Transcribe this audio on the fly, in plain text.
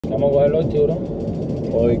Vamos a coger los churos.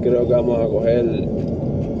 Hoy creo que vamos a coger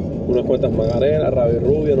unas cuantas magarelas,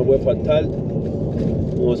 rabirrubia, no puede faltar.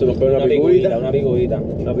 Vamos a hacer una picudita. Una picudita.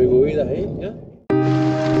 Una picudita ahí, ¿ya?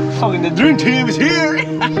 Fucking the dream team is here!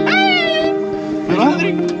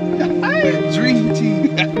 The dream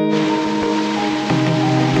team!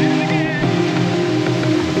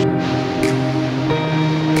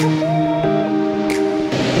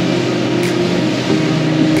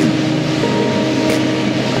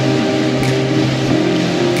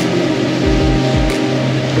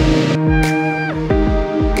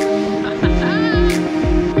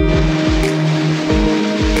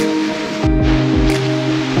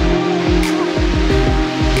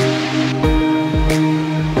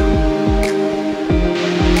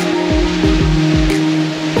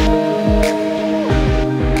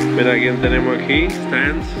 Mira quién tenemos aquí,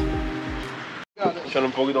 stands. Echarle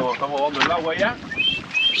un poquito, estamos bajando el agua ya.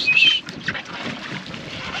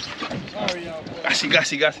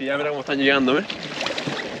 Casi, ya mira cómo están llegando, ¿ves?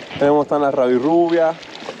 Tenemos están las rabirrubias.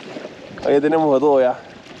 Ahí tenemos de todo ya.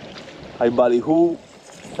 Hay ballyhoo.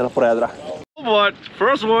 Tenemos por ahí atrás. But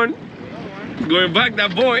first one, going back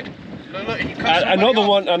that boy. Look, he Another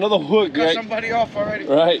one, another hook. cut Right? somebody off already.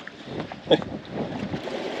 Right.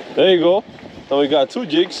 There you go. Now we got 2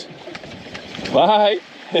 jigs. Bye.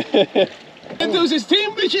 Entonces, his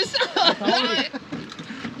team, bitches.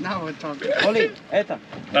 Now we're talking. Oli, esta.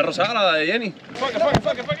 La rosada, la de Jenny. Fuck it.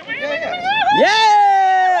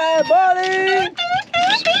 Yeah, buddy.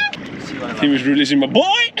 Team is releasing my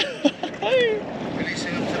boy.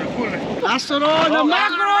 Releasing him to the cooler. That's it on the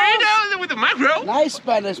macro. With the macro. Nice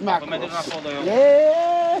Spanish macro.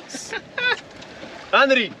 Yes.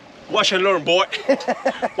 Andy, watch and learn, boy.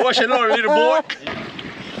 Watch and learn, little boy.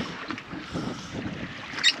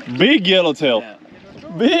 Big yellowtail. Yeah.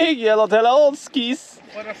 Big yellowtail, old skis.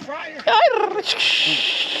 For the fryer.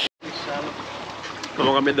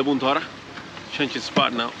 Vamos a cambiar de punto ahora. Change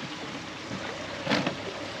spot now.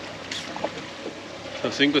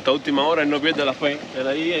 Los 5, esta última hora, él no pierde la fe. Él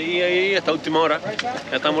ahí, esta última hora.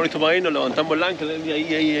 Ya estamos listos para irnos, levantamos el ancla. Ahí.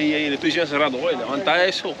 Le estoy diciendo hace rato, oye, levanta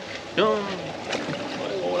eso. No.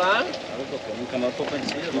 Hola. Porque nunca me fue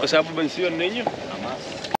vencido. ¿Nunca se da por vencido el niño? Jamás.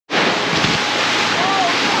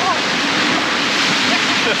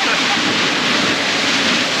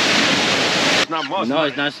 It's not much. No,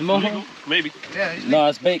 it's not small. Maybe. Yeah, he's No,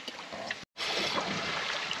 it's big.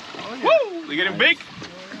 Woo! They're getting big.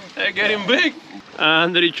 They're getting big.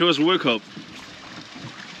 Andri chose wake up.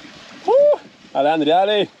 Woo! Dale, Andri,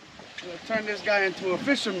 dale. gonna turn this guy into a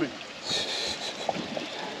fisherman.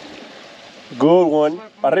 Good one.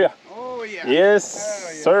 Para arriba. Oh yeah. Yes,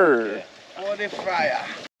 yeah. sir. For the fryer.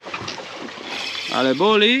 Dale,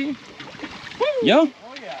 bully. Yo.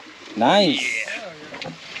 Oh yeah. Nice.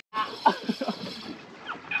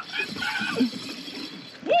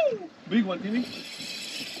 Woo! Big one, Timmy.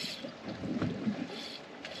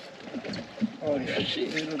 Oh yeah.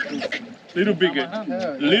 Little bigger.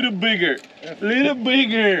 Yeah. Little bigger. Little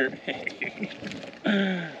bigger.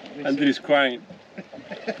 Andri's crying.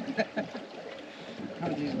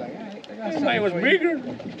 He's like, I got Mine was bigger.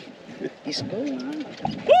 He's cool, man.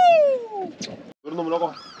 Woo! No me lo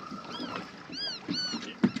cojo.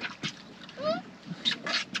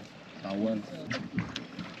 That one.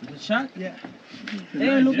 Good shot? Yeah.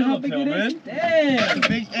 Damn, look at how big it is. Damn.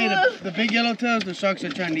 The big yellowtails, the sharks are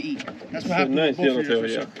trying to eat. That's what happened Nice with both of yellowtail, your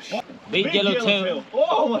yeah. sharks. Big yellowtail.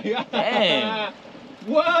 Oh my god. Damn.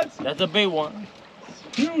 What? That's a big one.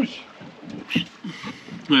 Huge.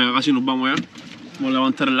 Ya casi nos vamos ya. Vamos a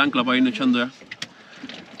levantar el ancla para irnos echando ya.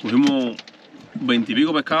 Cogimos 20 y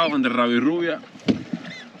pico pescados entre rabirrubia.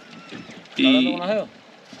 Y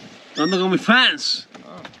ando con mis fans.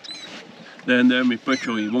 Dejen de ver mis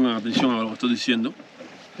pechos y pongan atención a lo que estoy diciendo.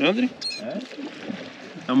 ¿Eh, Andri?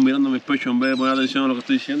 Están mirando mis pechos en vez de poner atención a lo que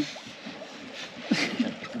estoy diciendo.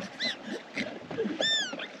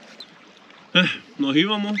 Nos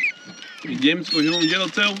íbamos y James cogió un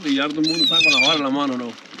yellowtail y ya todo el mundo está con la vara en la mano, ¿no?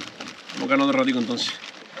 Vamos a quedarnos otro ratico entonces.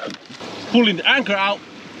 Pulling the anchor out.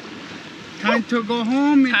 Time to go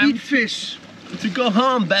home and eat fish. To go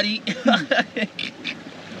home, buddy.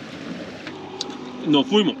 Nos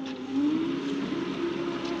fuimos.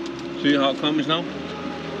 See how it comes now?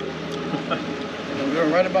 We're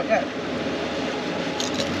right about that.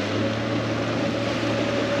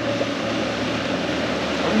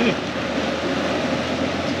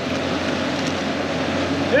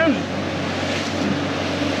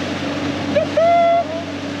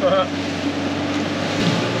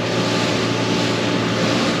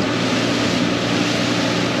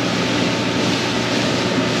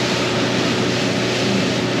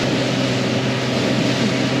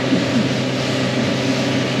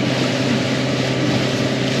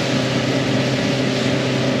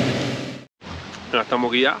 estamos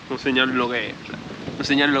aquí ya. Vamos a enseñarles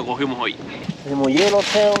lo que cogimos hoy. Tenemos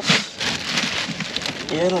yellowtails,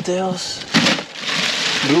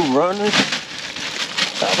 blue runners,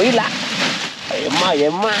 sabila. Hay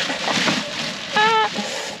más.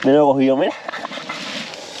 Mira lo cogido, mira.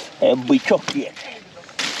 El bicho quiere.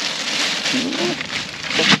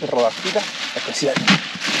 Rodajitas especiales.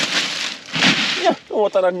 Mira cómo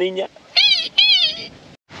están las niñas.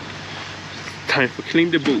 Time for clean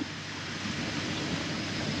the boot.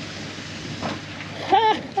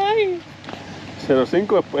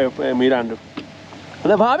 05 mirando.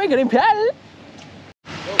 ¿Dónde vas, baby? ¿Quieres limpiar?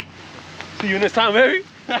 See you next time, baby.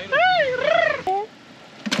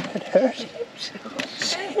 It hurts.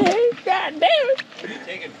 God damn it.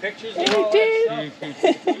 Taking pictures of all that stuff.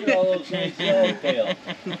 Look at all those things.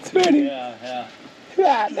 It's pretty. Yeah.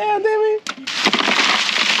 God damn, David.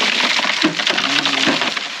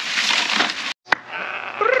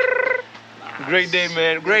 Great day,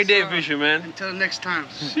 man. Great day fishing, man. Until next time.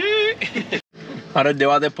 Ahora el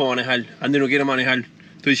debate es para manejar. Andy no quiere manejar.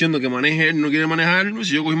 Estoy diciendo que maneje él, no quiere manejar.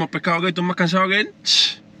 Si yo cogí más pescado que él, estoy más cansado que él.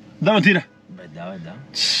 Da mentira. Verdad.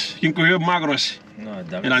 ¿Quién cogió el macro ese? No,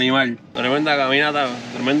 verdad. El animal. Tremenda caminata,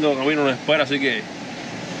 tremendo camino nos espera, así que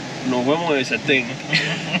nos vemos en el sartén.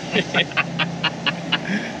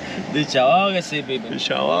 De chaval que sí, Pipe. El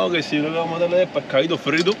chaval que si no le vamos a darle pescadito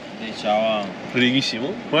frito. De chaval.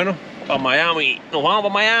 Riquísimo. Bueno, para Miami. Nos vamos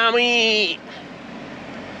para Miami.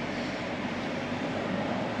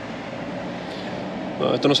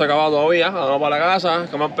 Bueno, esto no se ha acabado todavía. Ahora vamos para la casa,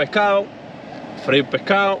 comer pescado, freír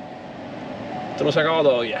pescado. Esto no se ha acabado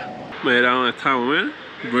todavía. Mira dónde estamos, mira.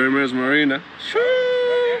 Burmese Marina.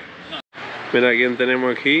 Mira quién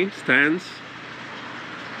tenemos aquí. Stands.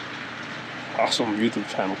 Awesome YouTube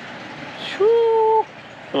channel.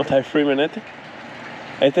 ¿Cómo está el Freeman este?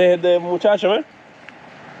 Este es el del muchacho, ¿ves?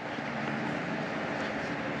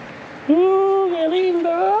 ¡Qué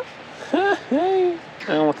lindo! Mira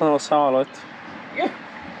cómo están los sábados estos.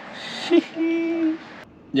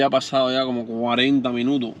 Ya ha pasado ya como 40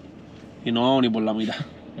 minutos y no vamos ni por la mitad.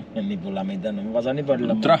 Ni por la mitad, no me pasa ni por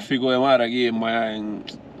la mitad. Tráfico de mar aquí en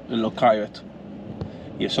Los Cayos esto.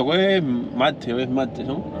 Y eso que es martes,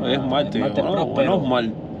 ¿no? Es martes, ¿no? Es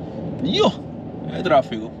mal. Dios, es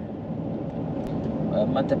tráfico. Es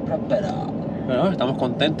martes próspero. Pero estamos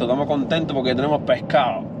contentos porque tenemos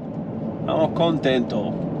pescado. Estamos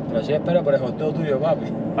contentos. Pero sí espero por el hot dog tuyo, papi.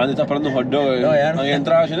 Andy está esperando un hot dog. No, ya no. ¿No hay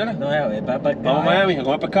entrada, chinela? No, ya, para pescar. Vamos a Miami a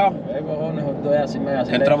comer pescado. Cojones, hot dog así me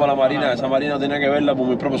hace. Entramos a la marina, esa marina tenía que verla por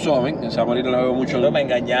mis propios ojos, ¿ven? Esa marina la veo mucho, No, me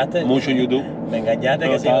engañaste. mucho en YouTube. Me engañaste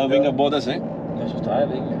Pero que sí. estaba bien el bote ese. No, eso estaba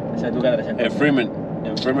bien. Ese es tu cara de El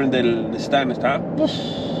Freeman del stand está.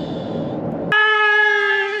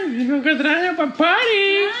 ¡Dijo que traje para el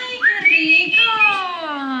party! ¡Ay, qué rico!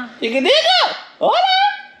 ¡Chiquitito! ¡Hola!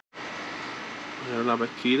 Mira la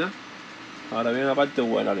pesquita. Ahora viene la parte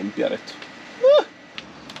buena, limpiar esto.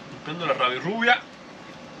 Limpiando la rabirrubia.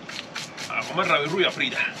 A comer rabirrubia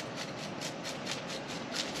frita.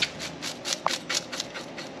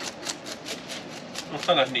 ¿Dónde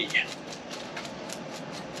están las niñas?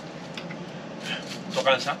 Esto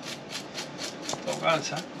cansa.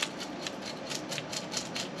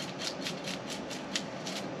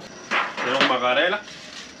 Tenemos macarela.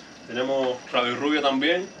 Tenemos rabirrubia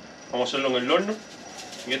también. Vamos a hacerlo en el horno.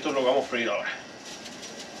 Y esto es lo que vamos a freír ahora.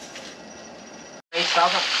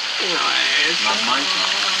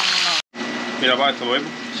 Mira para esto, ¿ves?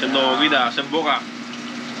 Haciendo boquita, hacer boca.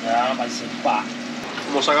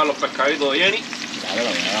 Vamos a sacar los pescaditos de Jenny.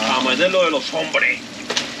 A meterlo de los hombres.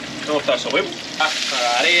 ¿Cómo está eso, ves?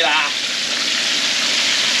 Macarela.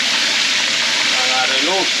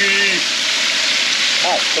 Magareluski.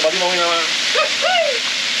 Esto para ti, mamá.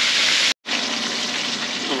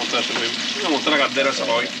 Vamos a mostrar eso, vamos a mostrar la caldera esa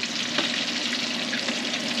para hoy.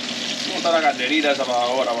 Vamos a mostrar la calderita esa para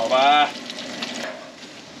ahora, papá.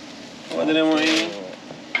 ¿Qué tenemos ahí?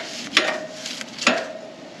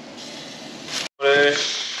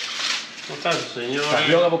 ¿Cómo están, señores? ¿Estás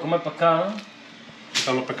loca por comer pescado, no?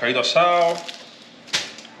 Están los pescaditos asados.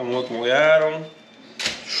 Vamos a ver cómo quedaron.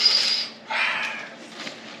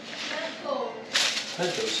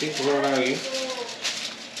 Pero sí, ¿cómo lo aquí?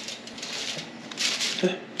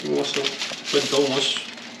 ¿Cómo suelta uno eso?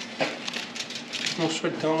 ¿Cómo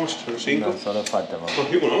suelta uno eso? ¿Son 5? No, solo falta, papá. Son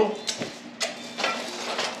 5, ¿no?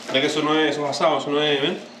 ¿Crees que eso no es, eso es asado? Eso no es,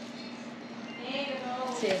 ¿ven?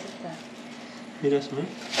 Sí, eso está. Mira eso, ¿ven?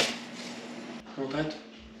 ¿Cómo está esto?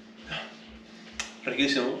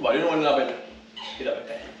 Riquísimo, valió o no vale la pena. Mira,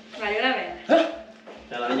 pesca. Valió la pena.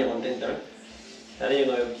 Está la niña contenta, ¿eh? La niña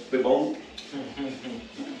con el pepón.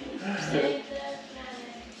 Sí.